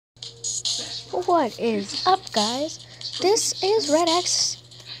What is up, guys? This is Red X,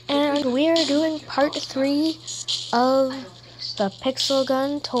 and we are doing part 3 of the Pixel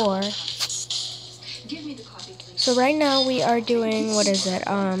Gun tour. So right now we are doing, what is it,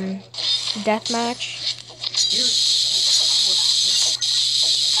 Deathmatch?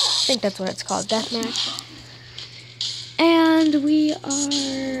 I think that's what it's called, Deathmatch. And we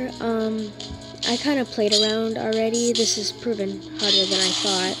are, I kind of played around already. This has proven harder than I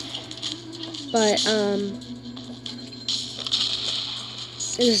thought. But,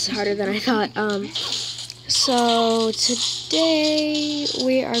 this is harder than I thought. So today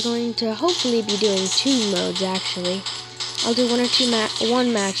we are going to hopefully be doing 2 modes, actually. I'll do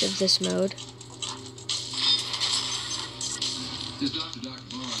one match of this mode. This Dr. Bond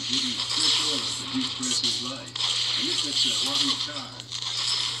giving you fresh oil to de-stress his life. And this makes it one charge.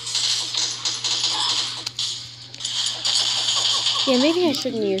 Yeah, maybe I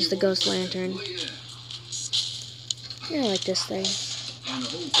shouldn't use the ghost lantern. Yeah, I like this thing.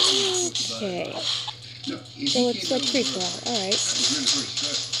 Okay. So it's like free for all. Alright.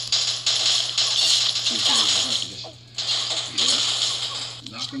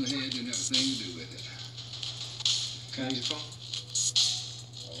 Knock on the head didn't have a thing to do with it. Can I use your phone?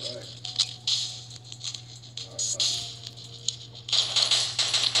 Alright.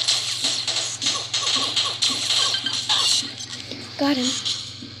 Got him.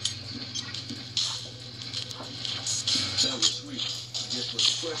 That was sweet. I guess what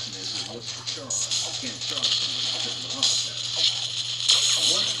the question is what's the charge? You can't charge someone because of a heart attack.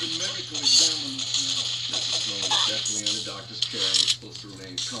 Once the medical examiner, Mr. Sloan is definitely under doctor's care and is supposed to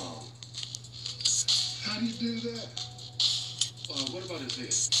remain calm. How do you do that? What about his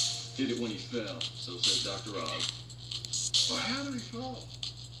head? Hit it when he fell, so said Dr. Oz. Well, how did he fall?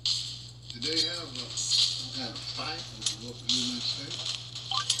 Did they have some kind of fight with the local United States?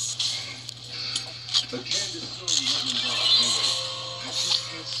 But Candace Sloan wasn't involved. No way. I just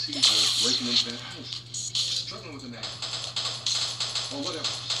can't see her breaking into that house. Struggling with an act. Or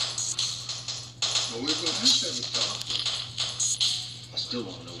whatever. Well, we're going to have a doctor. I still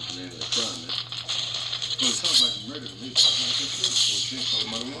want to know what the name of the crime is. Well, it sounds like murder to me. It sounds like a killer. So we can't call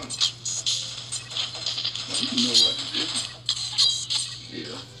him out of one. Well, you know what it is.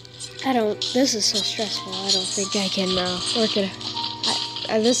 Yeah. This is so stressful. I don't think I can work it.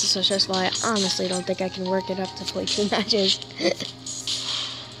 This is so stressful. I honestly don't think I can work it up to play 2 matches.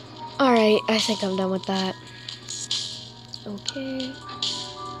 Alright, I think I'm done with that. Okay.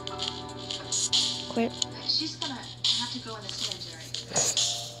 Quit. She's gonna have to go in the cemetery.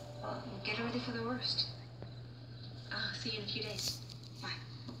 Get her ready for the worst. I'll see you in a few days. Bye.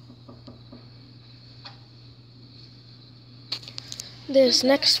 This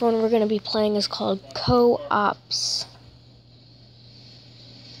next one we're going to be playing is called Co-ops.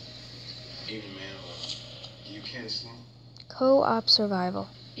 Evening, man. You Candace Sloan? Co-op survival.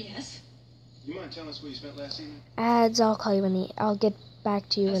 Yes? You mind telling us where you spent last evening? Ads, I'll get back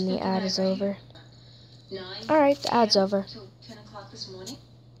to you when the ad is over. 9. Alright, the ad's over. Till 10 o'clock this morning?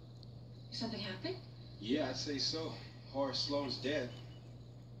 Something happened? Yeah, I'd say so. Horace Sloan's dead.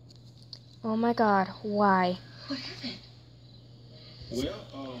 Oh my god, why? What happened?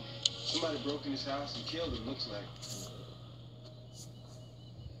 Well, somebody broke in his house and killed him, looks like.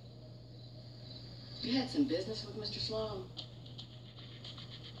 You had some business with Mr. Sloan.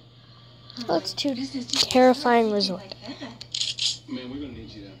 Oh, it's too terrifying resort. Like that. Man, we're gonna need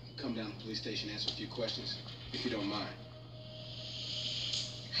you to come down to the police station and answer a few questions, if you don't mind.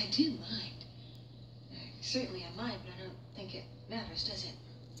 I do mind. Certainly I mind, but I don't think it matters, does it?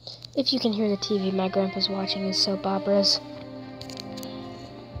 If you can hear the TV, my grandpa's watching his soap operas.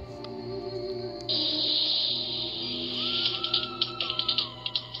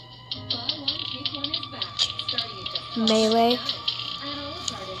 Melee.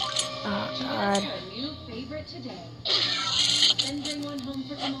 Oh god.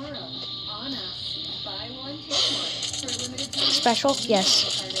 Special?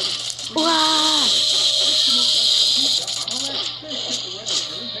 Yes. Wow.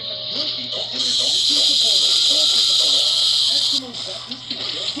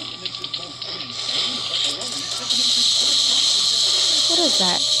 What is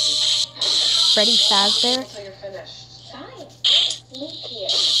that? Freddy Fazbear?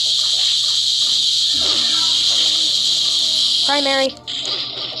 Primary.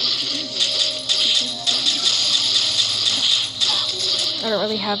 I don't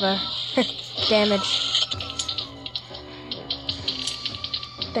really have a damage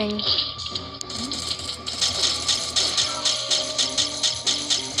thing.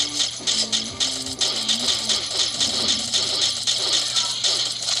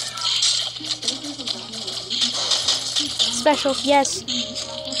 Special, yes.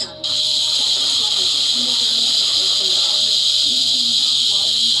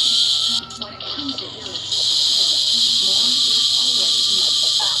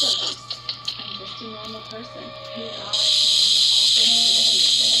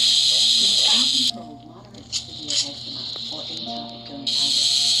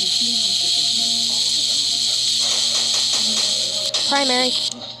 Primary.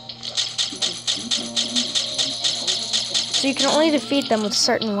 So you can only defeat them with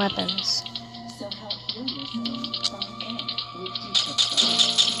certain weapons.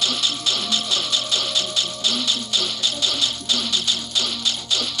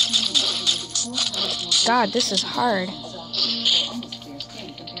 God, this is hard.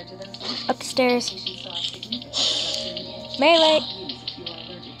 Upstairs. Melee.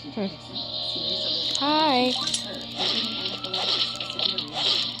 Hi.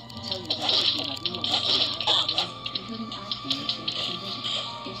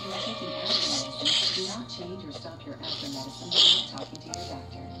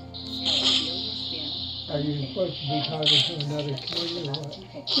 Are you supposed to be talking to another kid or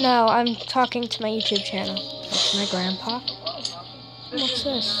what? No, I'm talking to my YouTube channel. That's my grandpa. What's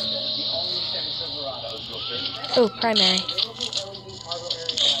this? Oh, primary.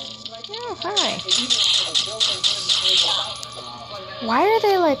 Oh, hi. Why are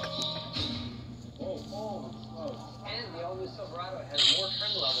they like...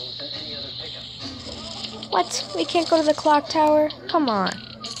 What? We can't go to the clock tower? Come on.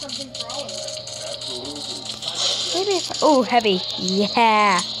 Maybe if... Oh, heavy.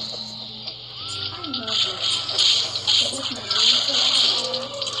 Yeah.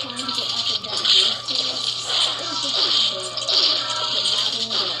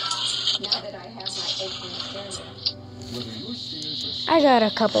 I got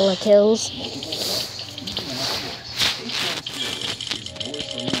a couple of kills.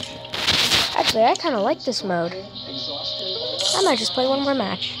 Actually, I kind of like this mode. I might just play one more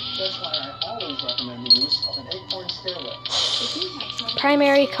match.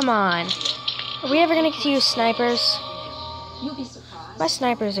 Primary, come on. Are we ever gonna get to use snipers? My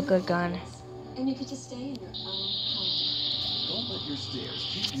sniper's a good gun. And you could just stay in your own home. Don't let your stairs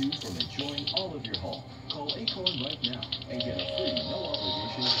keep you from enjoying all of your home. Call Acorn right now and get a free,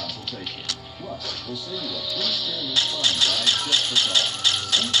 no-obligation consultation. Plus, we'll send you a free stairless fine guide just for calling.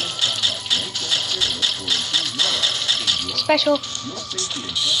 See just how much Acorn stairless will improve your life. Enjoy Special. your safety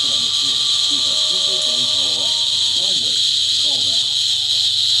and comfort on the stairs with a simple phone call away. Why wait? Call now.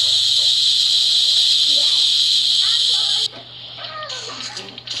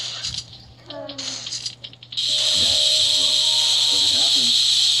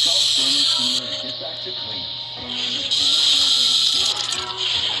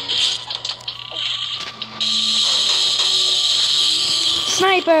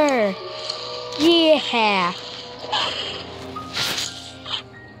 Sniper! Yeah!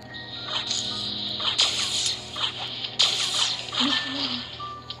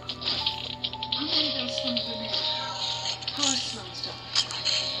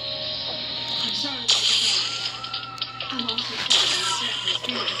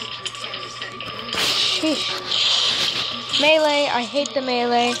 Sheesh. Melee, I hate the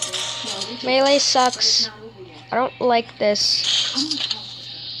melee. Melee sucks. I don't like this.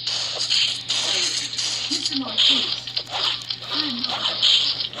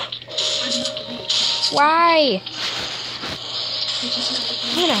 Why?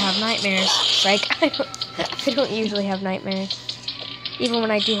 I'm gonna have nightmares. Like, I don't usually have nightmares. Even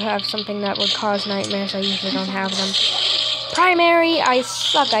when I do have something that would cause nightmares, I usually don't have them. Primary, I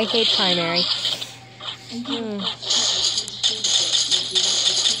suck. I hate primary.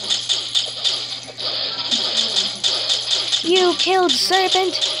 You killed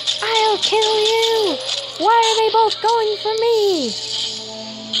Serpent! I'll kill you! Why are they both going for me?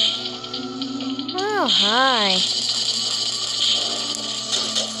 Oh, hi.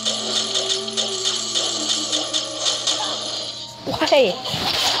 Why?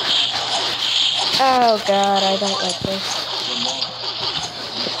 Oh god, I don't like this.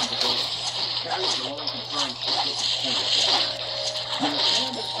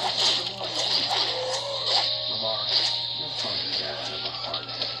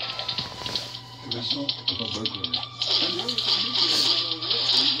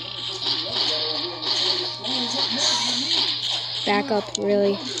 Back up,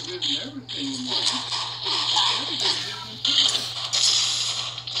 really.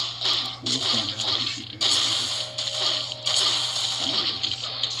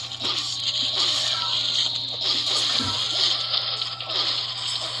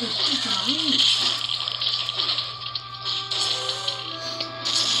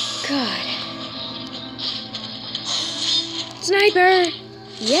 God. Sniper!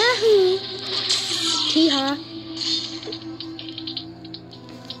 Yahoo! Tee-haw.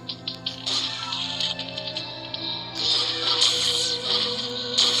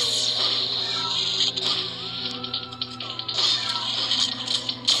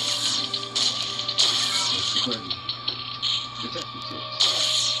 Detective tips.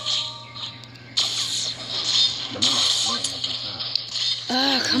 The mouse might have inside.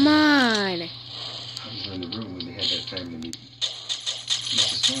 Oh, come on. I was in the room when they had that family meeting.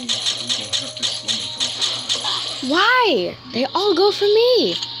 Mrs. Stone said we gonna help this woman from Chicago. Why? They all go for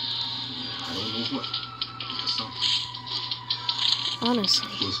me. I don't know what. But something.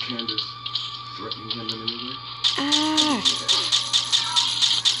 Honestly. Was Candace threatening him in any way? Ah.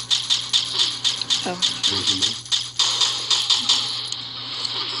 Oh. What do you mean?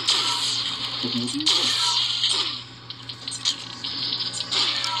 What more do you want?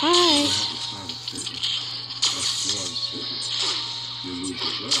 Hi.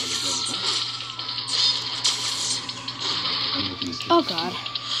 Oh God.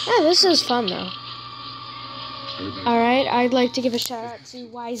 Yeah, this is fun though. Alright, I'd like to give a shout out to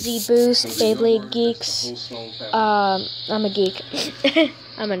YZ Boost, Beyblade Geeks. I'm a geek.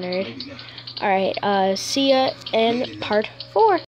 I'm a nerd. Alright, see ya in part 4.